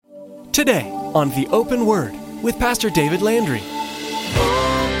Today on The Open Word with Pastor David Landry.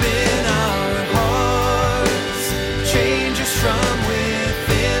 Open our hearts, change us from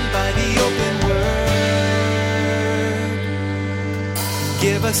within by the open word.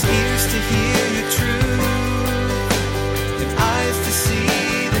 Give us ears to hear your truth and eyes to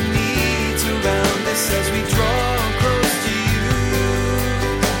see the needs around us as we draw close to you.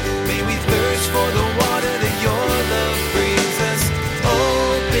 May we thirst for the water that your love brings us.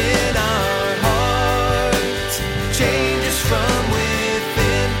 Open our hearts, change us from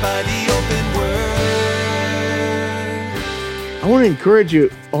within by the open word. I want to encourage you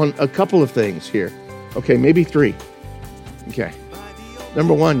on a couple of things here. Okay, maybe three. Okay.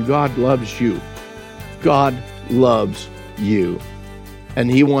 Number one, God loves you. God loves you. And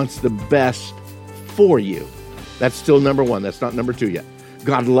He wants the best for you. That's still number one. That's not number two yet.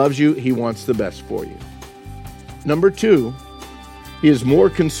 God loves you. He wants the best for you. Number two, He is more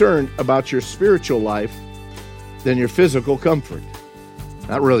concerned about your spiritual life than your physical comfort.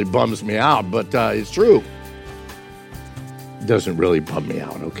 That really bums me out, but it's true. It doesn't really bum me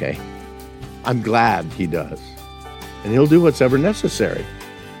out, okay? I'm glad He does. And He'll do what's ever necessary.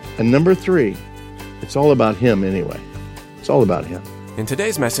 And number three, it's all about Him anyway. It's all about Him. In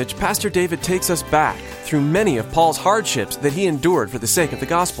today's message, Pastor David takes us back through many of Paul's hardships that he endured for the sake of the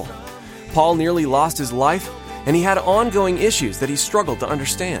gospel. Paul nearly lost his life, and he had ongoing issues that he struggled to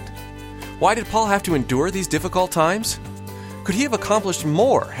understand. Why did Paul have to endure these difficult times? Could he have accomplished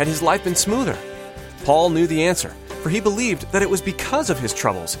more had his life been smoother? Paul knew the answer, for he believed that it was because of his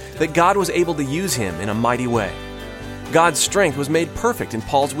troubles that God was able to use him in a mighty way. God's strength was made perfect in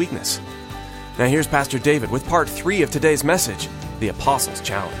Paul's weakness. Now here's Pastor David with part 3 of today's message, The Apostles'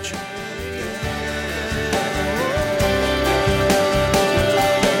 Challenge. Open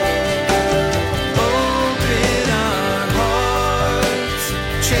our hearts,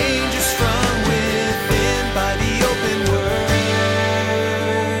 change us from within by the open word.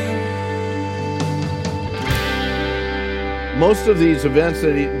 Most of these events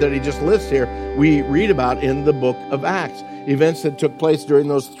that he just lists here, we read about in the book of Acts, events that took place during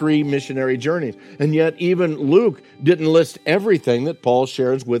those 3 missionary journeys. And yet even Luke didn't list everything that Paul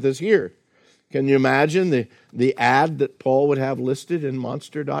shares with us here. Can you imagine the ad that Paul would have listed in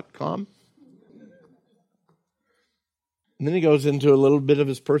monster.com? And then he goes into a little bit of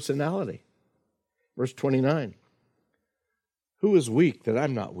his personality. Verse 29. Who is weak that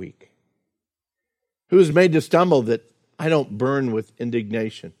I'm not weak? Who is made to stumble that I don't burn with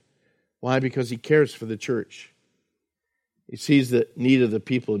indignation? Why? Because he cares for the church. He sees the need of the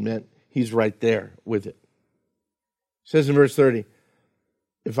people and meant he's right there with it. It says in verse 30,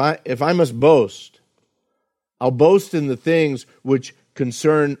 if I must boast, I'll boast in the things which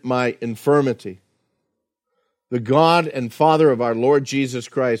concern my infirmity. The God and Father of our Lord Jesus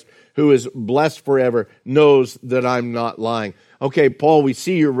Christ, who is blessed forever, knows that I'm not lying. Okay, Paul, we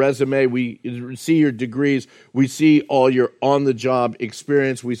see your resume, we see your degrees, we see all your on-the-job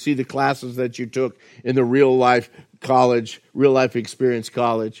experience, we see the classes that you took in the real life experience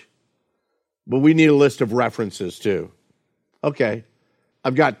college. But we need a list of references too. Okay,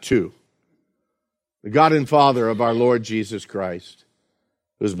 I've got 2. The God and Father of our Lord Jesus Christ,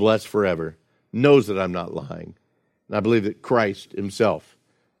 who is blessed forever, knows that I'm not lying. And I believe that Christ himself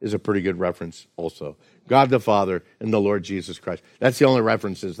is a pretty good reference also. God the Father and the Lord Jesus Christ. That's the only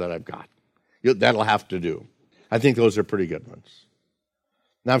references that I've got. That'll have to do. I think those are pretty good ones.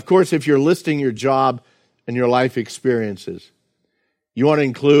 Now, of course, if you're listing your job and your life experiences, you want to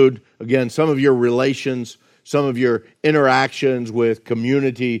include, again, some of your relations, some of your interactions with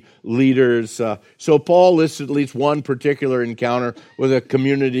community leaders. So Paul lists at least one particular encounter with a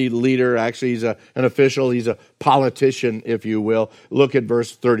community leader. Actually, he's an official. He's a politician, if you will. Look at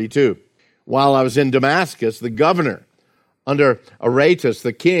verse 32. While I was in Damascus, the governor, under Aretas,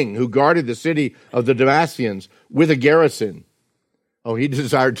 the king, who guarded the city of the Damascenians with a garrison, he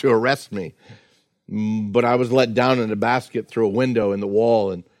desired to arrest me. But I was let down in a basket through a window in the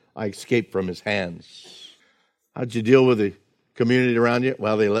wall, and I escaped from his hands. How'd you deal with the community around you?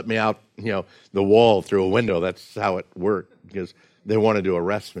 Well, they let me out, the wall through a window. That's how it worked, because they wanted to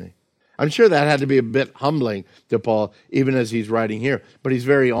arrest me. I'm sure that had to be a bit humbling to Paul, even as he's writing here. But he's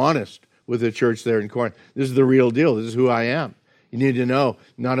very honest with the church there in Corinth. This is the real deal. This is who I am. You need to know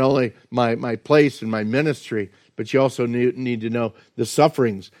not only my place and my ministry, but you also need to know the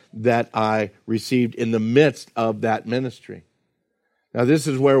sufferings that I received in the midst of that ministry. Now, this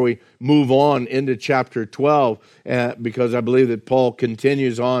is where we move on into chapter 12, because I believe that Paul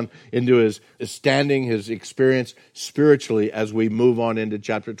continues on into his standing, his experience spiritually as we move on into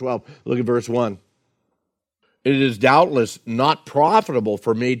chapter 12. Look at verse 1. It is doubtless not profitable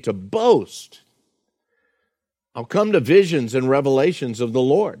for me to boast. I'll come to visions and revelations of the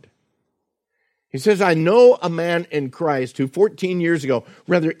Lord. He says, I know a man in Christ who 14 years ago,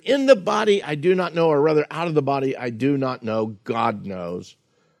 whether in the body I do not know, or rather out of the body I do not know, God knows.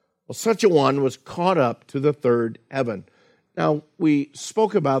 Well, such a one was caught up to the third heaven. Now, we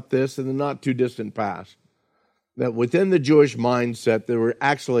spoke about this in the not too distant past, that within the Jewish mindset, there were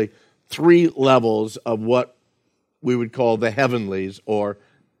actually three levels of what we would call the heavenlies or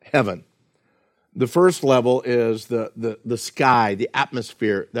heaven. The first level is the sky, the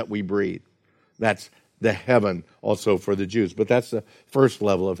atmosphere that we breathe. That's the heaven also for the Jews, but that's the first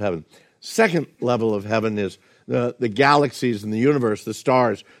level of heaven. Second level of heaven is the galaxies in the universe, the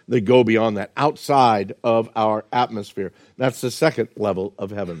stars that go beyond that, outside of our atmosphere. That's the second level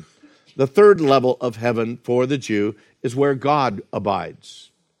of heaven. The third level of heaven for the Jew is where God abides.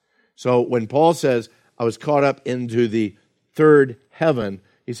 So when Paul says, I was caught up into the third heaven,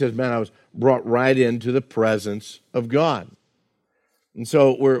 he says, man, I was brought right into the presence of God. And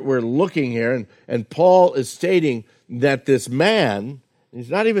so we're looking here, and Paul is stating that this man, he's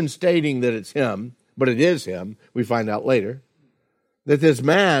not even stating that it's him, but it is him, we find out later, that this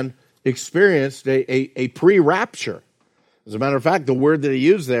man experienced a pre-rapture. As a matter of fact, the word that he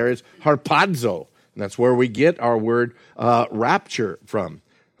used there is harpazo, and that's where we get our word rapture from.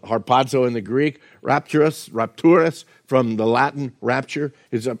 Harpazo in the Greek, rapturus from the Latin rapture,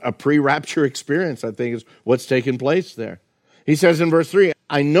 is a pre-rapture experience, I think is what's taking place there. He says in verse 3,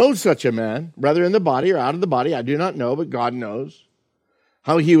 I know such a man, whether in the body or out of the body, I do not know, but God knows,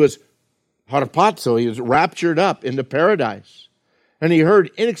 how he was harpazo, he was raptured up into paradise. And he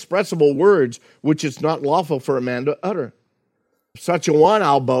heard inexpressible words which it's not lawful for a man to utter. Such a one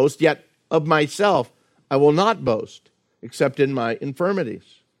I'll boast, yet of myself I will not boast, except in my infirmities.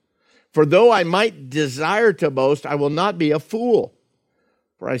 For though I might desire to boast, I will not be a fool,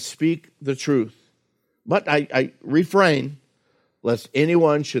 for I speak the truth. But I refrain, lest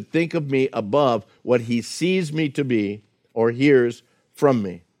anyone should think of me above what he sees me to be or hears from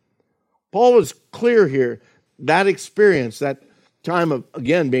me. Paul was clear here, that experience, that time of,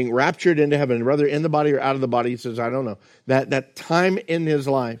 again, being raptured into heaven, whether in the body or out of the body, he says, I don't know, that time in his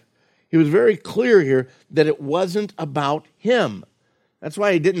life, he was very clear here that it wasn't about him. That's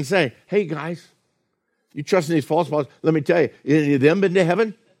why he didn't say, hey guys, you trust in these false prophets? Let me tell you, any of them been to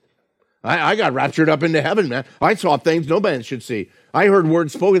heaven? I got raptured up into heaven, man. I saw things no man should see. I heard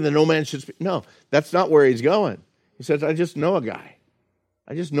words spoken that no man should speak. No, that's not where he's going. He says, I just know a guy.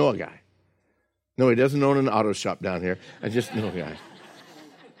 I just know a guy. No, he doesn't own an auto shop down here. I just know a guy.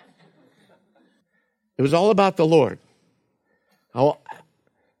 It was all about the Lord.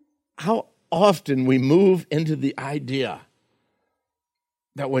 How often we move into the idea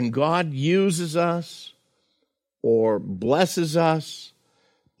that when God uses us or blesses us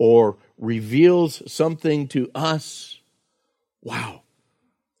or reveals something to us, wow,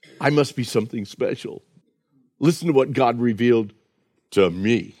 I must be something special. Listen to what God revealed to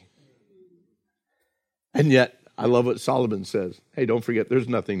me. And yet, I love what Solomon says. Hey, don't forget, there's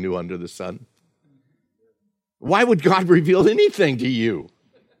nothing new under the sun. Why would God reveal anything to you?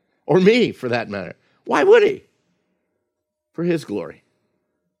 Or me, for that matter? Why would he? For his glory.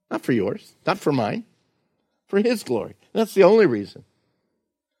 Not for yours, not for mine. For his glory. That's the only reason.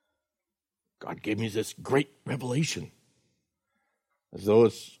 God gave me this great revelation, as though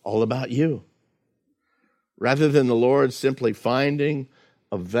it's all about you. Rather than the Lord simply finding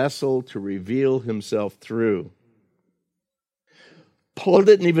a vessel to reveal himself through. Paul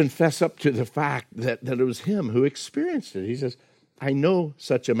didn't even fess up to the fact that it was him who experienced it. He says, I know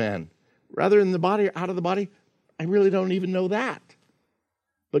such a man. Whether in the body or out of the body, I really don't even know that.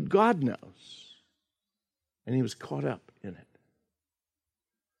 But God knows. And he was caught up in it.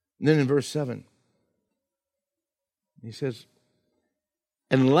 And then in verse 7, he says,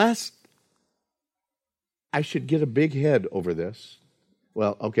 unless I should get a big head over this.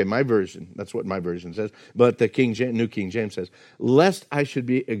 Well, okay, my version, that's what my version says. But the New King James says, lest I should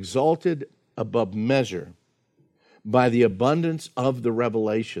be exalted above measure by the abundance of the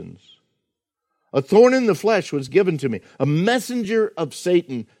revelations. A thorn in the flesh was given to me, a messenger of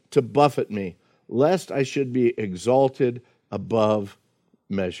Satan to buffet me, lest I should be exalted above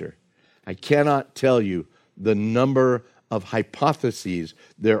measure. I cannot tell you the number of hypotheses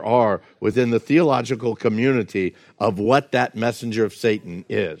there are within the theological community of what that messenger of Satan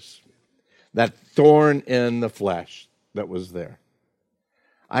is. That thorn in the flesh that was there.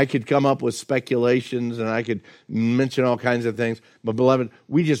 I could come up with speculations and I could mention all kinds of things. But beloved,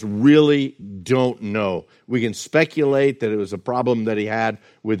 we just really don't know. We can speculate that it was a problem that he had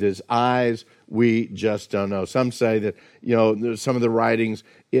with his eyes. We just don't know. Some say that, some of the writings,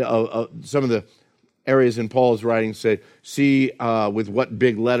 some of the areas in Paul's writings say, see with what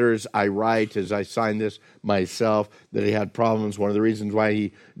big letters I write as I sign this myself, that he had problems. One of the reasons why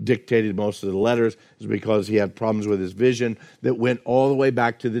he dictated most of the letters is because he had problems with his vision that went all the way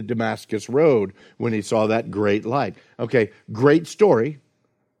back to the Damascus Road when he saw that great light. Okay, great story,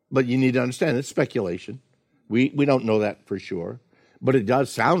 but you need to understand it's speculation. We don't know that for sure, but it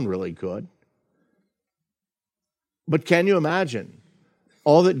does sound really good. But can you imagine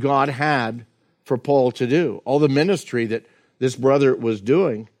all that God had for Paul to do, all the ministry that this brother was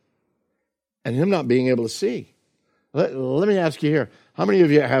doing, and him not being able to see? Let me ask you here, how many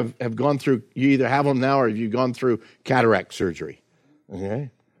of you have gone through, you either have them now or have you gone through cataract surgery?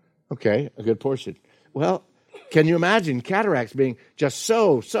 Okay, a good portion. Well, can you imagine cataracts being just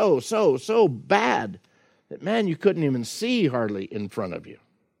so bad that, man, you couldn't even see hardly in front of you?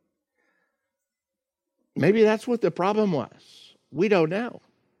 Maybe that's what the problem was. We don't know.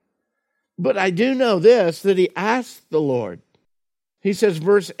 But I do know this, that he asked the Lord. He says,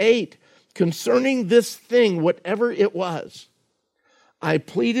 verse 8, concerning this thing, whatever it was, I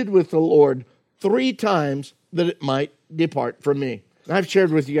pleaded with the Lord 3 times that it might depart from me. And I've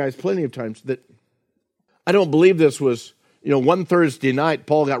shared with you guys plenty of times that I don't believe this was, one Thursday night,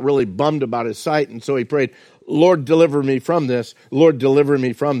 Paul got really bummed about his sight, and so he prayed, Lord, deliver me from this. Lord, deliver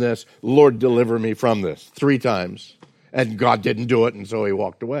me from this. Lord, deliver me from this. 3 times. And God didn't do it, and so he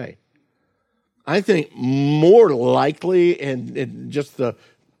walked away. I think more likely, in just the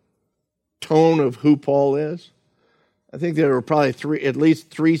tone of who Paul is, I think there were probably at least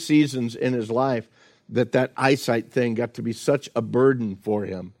 3 seasons in his life that eyesight thing got to be such a burden for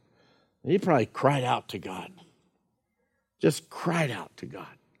him. He probably cried out to God. Just cried out to God.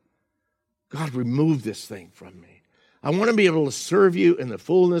 God, remove this thing from me. I want to be able to serve you in the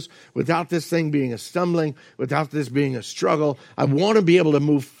fullness without this thing being a stumbling, without this being a struggle. I want to be able to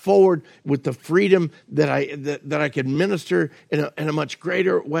move forward with the freedom that I can minister in a much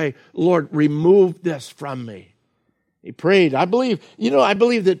greater way. Lord, remove this from me. He prayed. I believe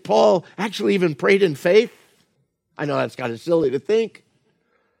that Paul actually even prayed in faith. I know that's kind of silly to think.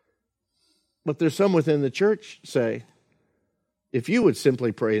 But there's some within the church say, if you would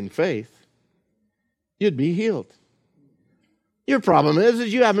simply pray in faith, you'd be healed. Your problem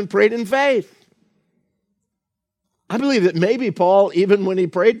is you haven't prayed in faith. I believe that maybe Paul, even when he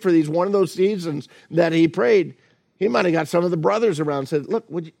prayed for one of those seasons that he prayed, he might have got some of the brothers around and said, look,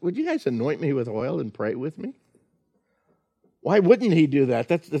 would you guys anoint me with oil and pray with me? Why wouldn't he do that?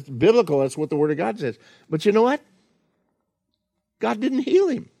 That's biblical. That's what the Word of God says. But you know what? God didn't heal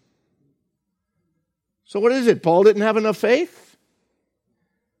him. So what is it? Paul didn't have enough faith?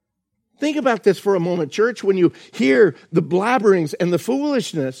 Think about this for a moment, church. When you hear the blabberings and the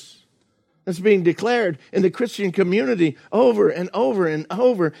foolishness that's being declared in the Christian community over and over and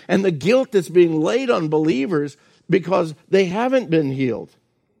over, and the guilt that's being laid on believers because they haven't been healed.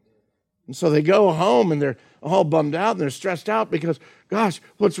 And so they go home and they're all bummed out and they're stressed out because, gosh,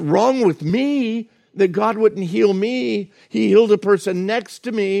 what's wrong with me that God wouldn't heal me? He healed a person next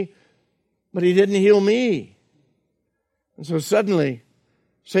to me, but he didn't heal me. And so suddenly,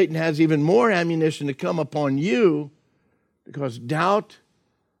 Satan has even more ammunition to come upon you because doubt,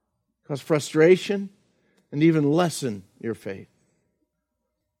 because frustration, and even lessen your faith.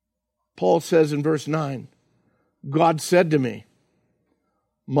 Paul says in verse 9, God said to me,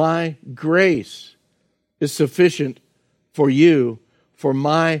 my grace is sufficient for you, for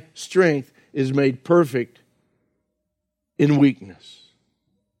my strength is made perfect in weakness.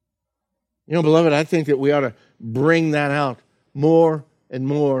 Beloved, I think that we ought to bring that out more and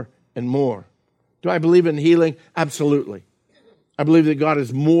more and more. Do I believe in healing? Absolutely. I believe that God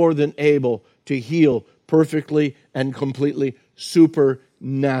is more than able to heal perfectly and completely,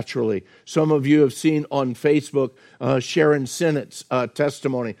 supernaturally. Some of you have seen on Facebook Sharon Sinnott's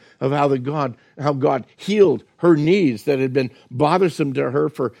testimony of how God healed her knees that had been bothersome to her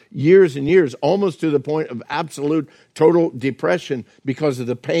for years and years, almost to the point of absolute total depression because of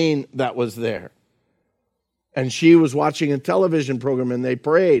the pain that was there. And she was watching a television program and they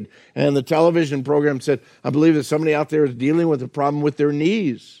prayed. And the television program said, I believe that somebody out there is dealing with a problem with their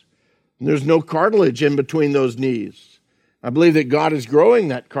knees. And there's no cartilage in between those knees. I believe that God is growing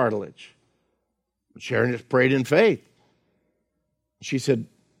that cartilage. But Sharon just prayed in faith. She said,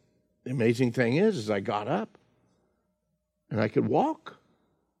 the amazing thing is I got up and I could walk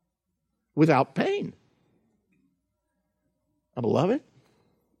without pain. Beloved,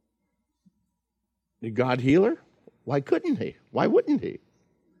 Did God heal her? Why couldn't he? Why wouldn't he?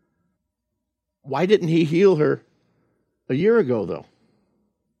 Why didn't he heal her a year ago, though?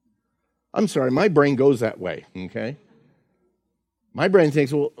 I'm sorry, my brain goes that way, okay? My brain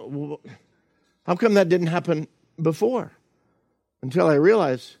thinks, well, how come that didn't happen before? Until I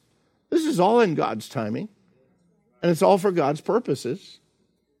realize this is all in God's timing, and it's all for God's purposes,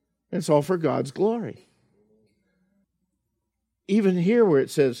 and it's all for God's glory. Even here where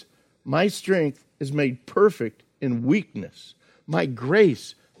it says, my strength is made perfect in weakness. My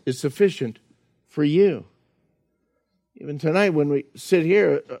grace is sufficient for you. Even tonight when we sit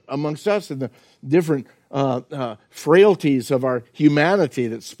here amongst us in the different frailties of our humanity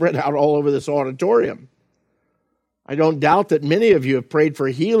that's spread out all over this auditorium, I don't doubt that many of you have prayed for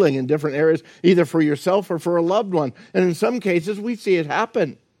healing in different areas, either for yourself or for a loved one. And in some cases, we see it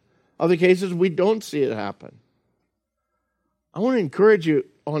happen. Other cases, we don't see it happen. I want to encourage you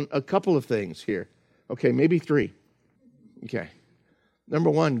on a couple of things here. Okay, maybe three. Okay. Number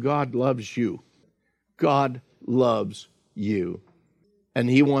one, God loves you. God loves you. And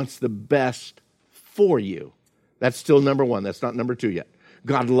he wants the best for you. That's still number one. That's not number two yet.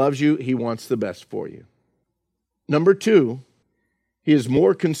 God loves you. He wants the best for you. Number two, he is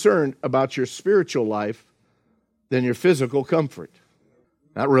more concerned about your spiritual life than your physical comfort.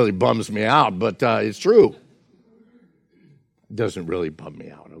 That really bums me out, but it's true. It doesn't really bum me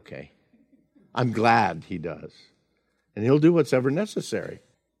out, okay? I'm glad he does. And he'll do what's ever necessary.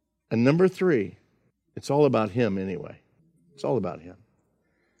 And number three, it's all about him anyway. It's all about him.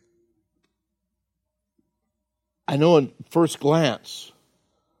 I know in first glance,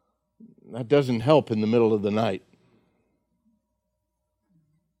 that doesn't help in the middle of the night.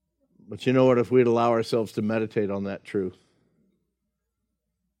 But you know what? If we'd allow ourselves to meditate on that truth,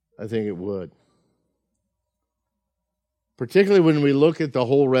 I think it would. Particularly when we look at the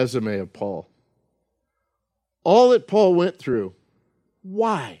whole resume of Paul. All that Paul went through.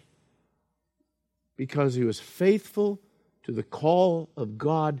 Why? Because he was faithful to the call of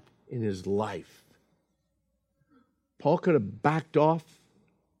God in his life. Paul could have backed off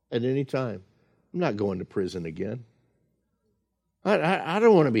at any time. I'm not going to prison again. I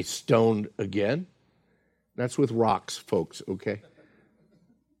don't want to be stoned again. That's with rocks, folks, okay?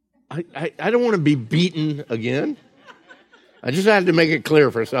 I don't want to be beaten again. I just had to make it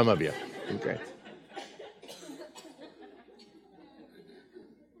clear for some of you, okay?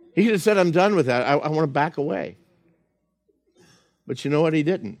 He could have said, I'm done with that. I want to back away. But you know what? He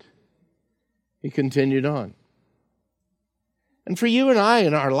didn't. He continued on. And for you and I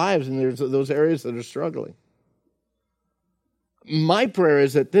in our lives, and there's those areas that are struggling, my prayer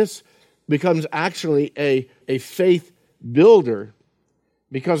is that this becomes actually a faith builder,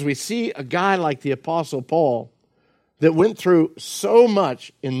 because we see a guy like the Apostle Paul that went through so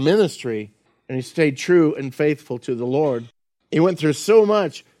much in ministry, and he stayed true and faithful to the Lord. He went through so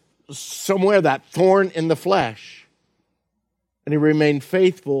much, somewhere that thorn in the flesh, and he remained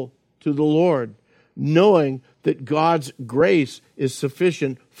faithful to the Lord, knowing that God's grace is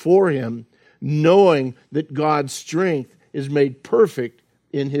sufficient for him, knowing that God's strength is made perfect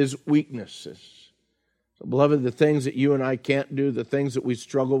in his weaknesses. So, beloved, the things that you and I can't do, the things that we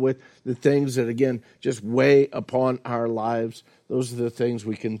struggle with, the things that, again, just weigh upon our lives, those are the things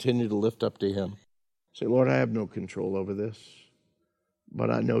we continue to lift up to him. Say, Lord, I have no control over this,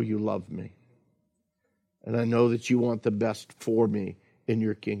 but I know you love me. And I know that you want the best for me in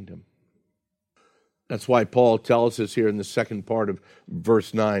your kingdom. That's why Paul tells us here in the second part of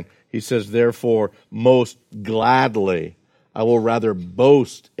verse 9. He says, therefore, most gladly I will rather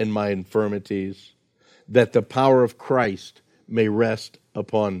boast in my infirmities, that the power of Christ may rest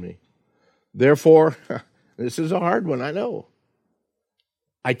upon me. Therefore, this is a hard one, I know.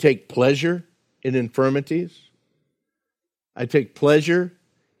 I take pleasure in infirmities. I take pleasure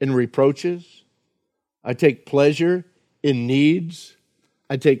in reproaches. I take pleasure in needs.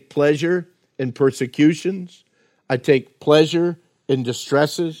 I take pleasure in persecutions. I take pleasure in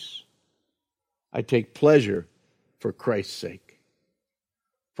distresses. I take pleasure for Christ's sake.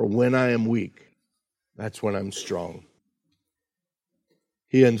 For when I am weak, that's when I'm strong.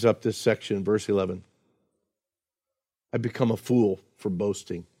 He ends up this section, verse 11. I become a fool for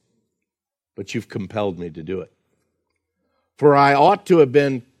boasting, but you've compelled me to do it. For I ought to have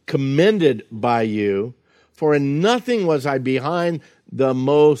been commended by you, for in nothing was I behind the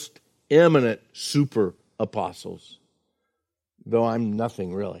most eminent super apostles, though I'm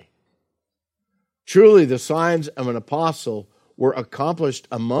nothing really. Truly, the signs of an apostle were accomplished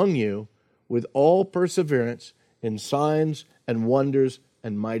among you with all perseverance in signs and wonders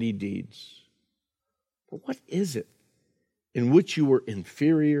and mighty deeds. But what is it in which you were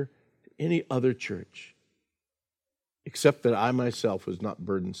inferior to any other church, except that I myself was not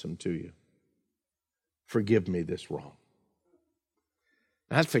burdensome to you. Forgive me this wrong.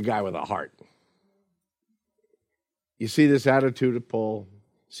 That's a guy with a heart. You see this attitude of Paul,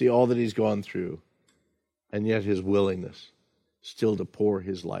 see all that he's gone through, and yet his willingness still to pour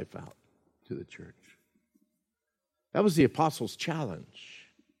his life out to the church. That was the apostles' challenge.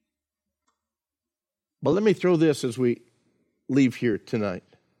 But let me throw this as we leave here tonight.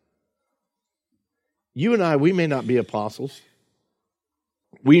 You and I, we may not be apostles.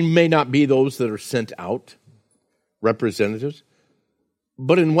 We may not be those that are sent out, representatives.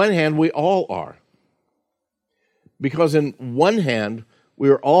 But in one hand, we all are. Because in one hand, we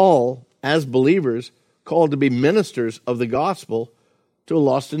are all, as believers, called to be ministers of the gospel to a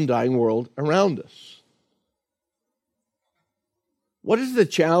lost and dying world around us. What is the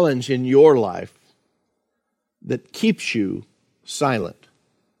challenge in your life that keeps you silent?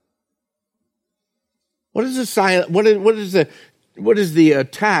 What is the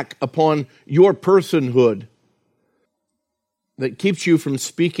attack upon your personhood that keeps you from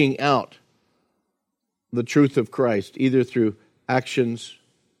speaking out the truth of Christ, either through actions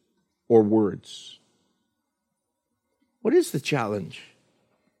or words? What is the challenge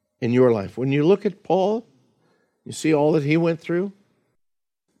in your life? When you look at Paul, you see all that he went through.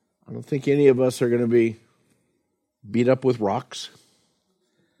 I don't think any of us are going to be beat up with rocks.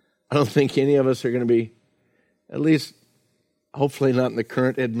 I don't think any of us are going to be, at least hopefully not in the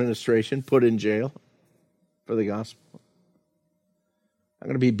current administration, put in jail for the gospel. Not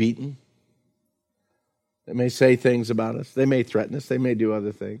going to be beaten. They may say things about us. They may threaten us. They may do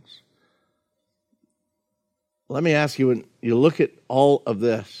other things. Let me ask you, when you look at all of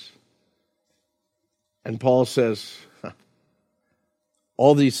this, and Paul says,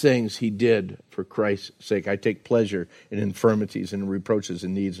 all these things he did for Christ's sake. I take pleasure in infirmities and reproaches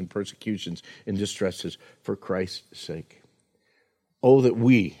and needs and persecutions and distresses for Christ's sake. Oh, that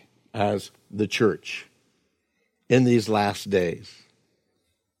we, as the church, in these last days,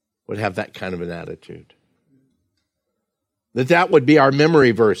 would have that kind of an attitude. That would be our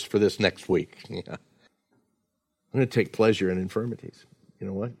memory verse for this next week. Yeah. I'm going to take pleasure in infirmities. You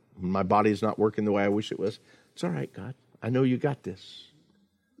know what? My body's not working the way I wish it was. It's all right, God. I know you got this.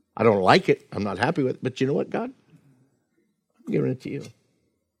 I don't like it. I'm not happy with it. But you know what, God? I'm giving it to you.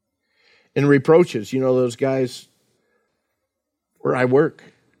 In reproaches, you know those guys where I work,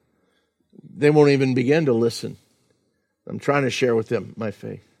 they won't even begin to listen. I'm trying to share with them my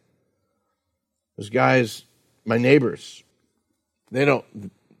faith. Those guys, my neighbors, they're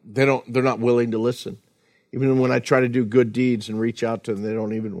not willing to listen. Even when I try to do good deeds and reach out to them, they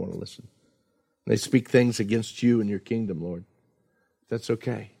don't even want to listen. They speak things against you and your kingdom, Lord. That's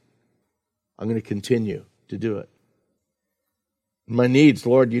okay. I'm going to continue to do it. My needs,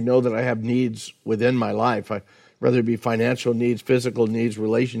 Lord, you know that I have needs within my life. Whether it be financial needs, physical needs,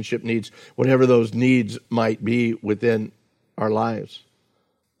 relationship needs, whatever those needs might be within our lives.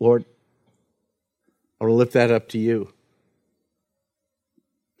 Lord, I want to lift that up to you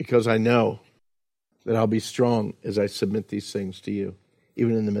because I know that I'll be strong as I submit these things to you,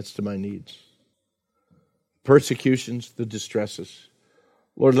 even in the midst of my needs. Persecutions, the distresses.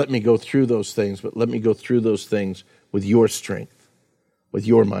 Lord, let me go through those things, but let me go through those things with your strength, with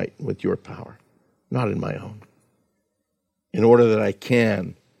your might, with your power, not in my own, in order that I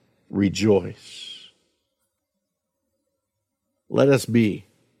can rejoice. Let us be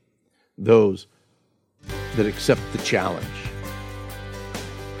those that accept the challenge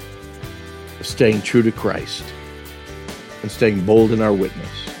of staying true to Christ and staying bold in our witness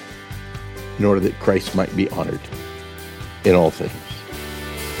in order that Christ might be honored in all things.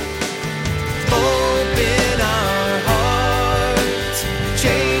 Open our hearts,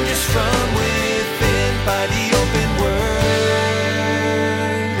 change us from within by the open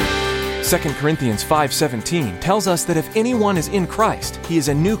word. 2 Corinthians 5:17 tells us that if anyone is in Christ, he is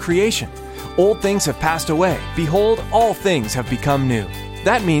a new creation. Old things have passed away. Behold, all things have become new.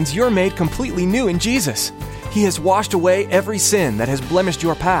 That means you're made completely new in Jesus. He has washed away every sin that has blemished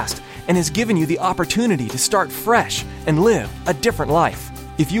your past and has given you the opportunity to start fresh and live a different life.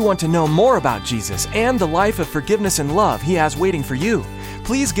 If you want to know more about Jesus and the life of forgiveness and love He has waiting for you,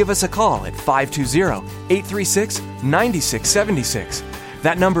 please give us a call at 520-836-9676.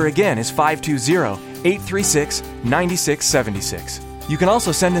 That number again is 520-836-9676. You can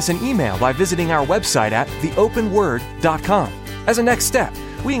also send us an email by visiting our website at theopenword.com. As a next step,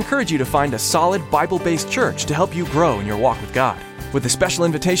 we encourage you to find a solid Bible-based church to help you grow in your walk with God. With a special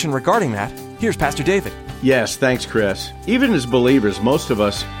invitation regarding that, here's Pastor David. Yes, thanks, Chris. Even as believers, most of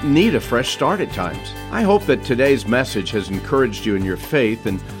us need a fresh start at times. I hope that today's message has encouraged you in your faith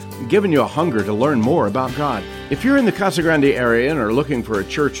and given you a hunger to learn more about God. If you're in the Casa Grande area and are looking for a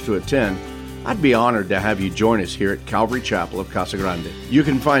church to attend, I'd be honored to have you join us here at Calvary Chapel of Casa Grande. You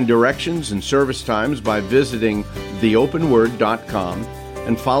can find directions and service times by visiting theopenword.com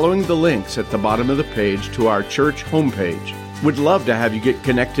and following the links at the bottom of the page to our church homepage. We'd love to have you get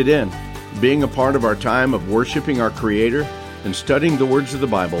connected in, being a part of our time of worshiping our Creator and studying the words of the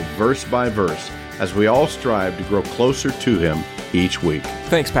Bible verse by verse as we all strive to grow closer to Him each week.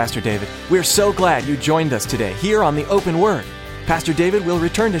 Thanks, Pastor David. We're so glad you joined us today here on the Open Word. Pastor David will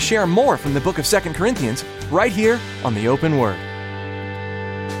return to share more from the book of 2 Corinthians right here on the Open Word.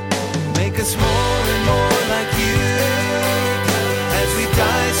 Make us more